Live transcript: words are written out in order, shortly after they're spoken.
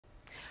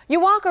You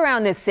walk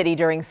around this city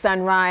during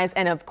sunrise,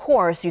 and of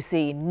course, you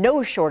see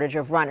no shortage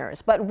of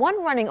runners. But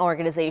one running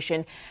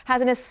organization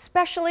has an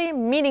especially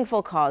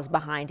meaningful cause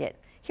behind it.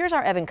 Here's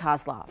our Evan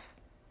Kozlov.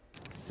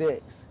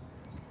 6,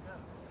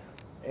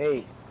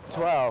 8,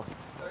 12,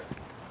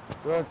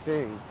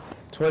 13,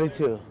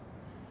 22,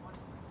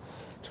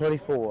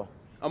 24.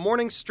 A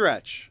morning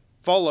stretch,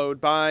 followed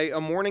by a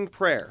morning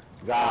prayer.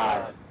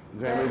 God,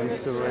 grant me the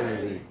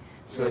serenity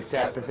to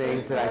accept the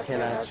things that I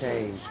cannot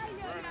change.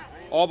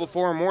 All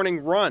before a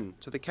morning run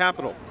to the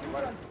Capitol.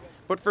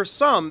 But for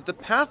some, the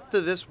path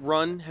to this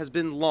run has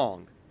been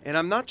long, and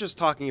I'm not just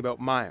talking about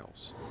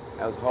miles.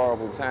 That was a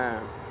horrible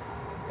time.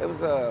 It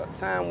was a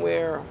time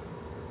where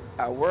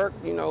I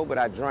worked, but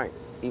I drank.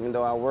 Even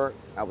though I worked,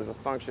 I was a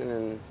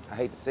functioning, I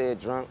hate to say it,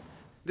 drunk.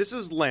 This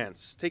is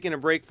Lance, taking a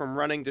break from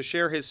running to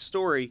share his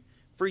story.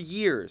 For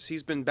years,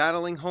 he's been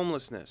battling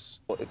homelessness.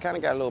 It kind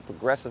of got a little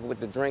progressive with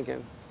the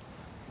drinking.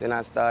 Then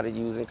I started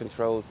using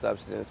controlled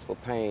substance for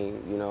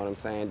pain, you know what I'm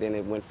saying? Then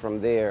it went from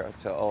there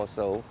to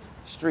also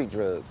street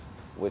drugs,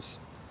 which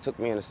took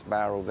me in a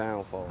spiral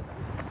downfall.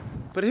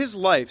 But his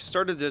life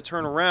started to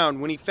turn around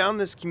when he found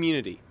this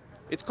community.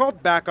 It's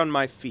called Back on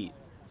My Feet.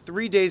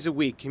 3 days a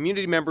week,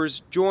 community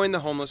members join the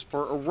homeless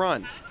for a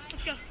run.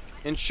 Let's go.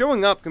 And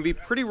showing up can be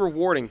pretty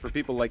rewarding for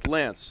people like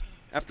Lance.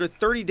 After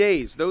 30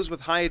 days, those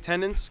with high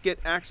attendance get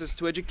access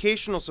to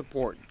educational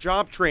support,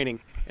 job training,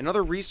 and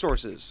other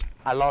resources.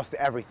 I lost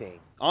everything.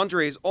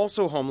 Andre is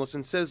also homeless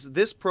and says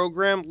this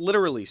program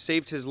literally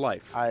saved his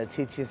life. It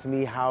teaches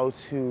me how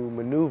to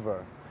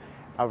maneuver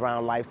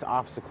around life's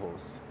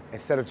obstacles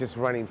instead of just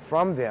running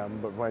from them,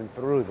 but run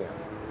through them.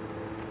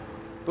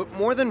 But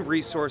more than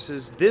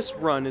resources, this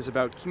run is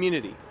about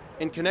community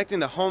and connecting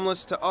the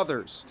homeless to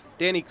others.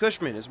 Danny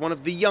Cushman is one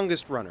of the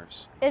youngest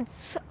runners.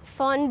 It's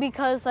fun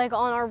because on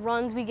our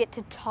runs we get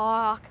to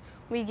talk,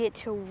 we get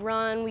to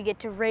run, we get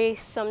to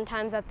race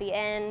sometimes at the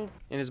end.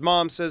 And his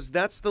mom says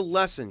that's the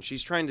lesson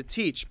she's trying to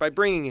teach by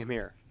bringing him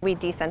here. We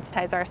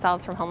desensitize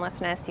ourselves from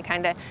homelessness. You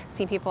kind of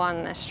see people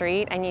on the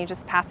street and you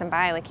just pass them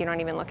by, like you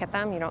don't even look at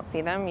them, you don't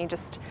see them, you're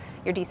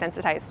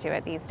desensitized to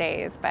it these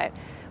days. But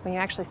when you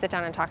actually sit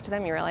down and talk to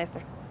them, you realize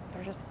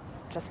they're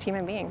just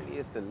human beings.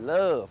 It's the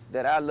love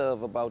that I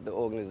love about the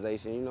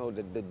organization,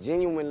 the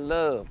genuine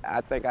love. I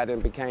think I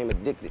then became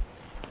addicted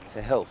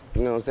to health,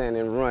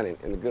 and running,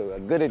 and a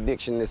good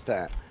addiction this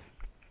time.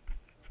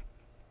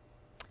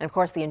 And of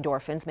course, the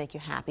endorphins make you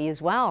happy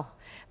as well.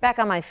 Back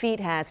on My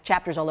Feet has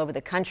chapters all over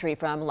the country,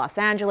 from Los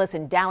Angeles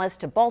and Dallas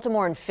to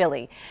Baltimore and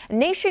Philly.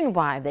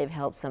 Nationwide, they've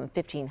helped some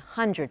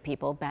 1,500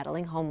 people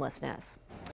battling homelessness.